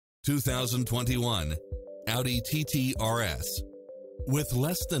2021 Audi TT RS. With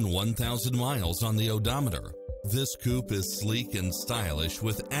less than 1,000 miles on the odometer, this coupe is sleek and stylish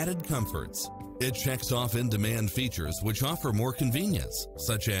with added comforts. It checks off in-demand features which offer more convenience,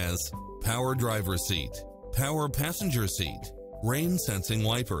 such as power driver's seat, power passenger seat, rain-sensing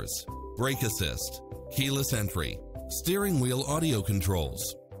wipers, brake assist, keyless entry, steering wheel audio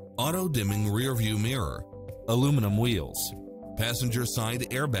controls, auto-dimming rearview mirror, aluminum wheels, passenger side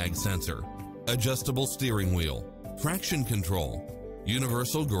airbag sensor, adjustable steering wheel, traction control,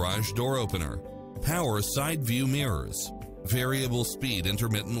 universal garage door opener, power side view mirrors, variable speed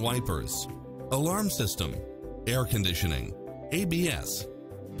intermittent wipers, alarm system, air conditioning, ABS,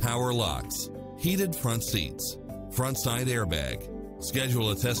 power locks, heated front seats, front side airbag. Schedule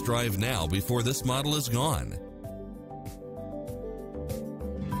a test drive now before this model is gone.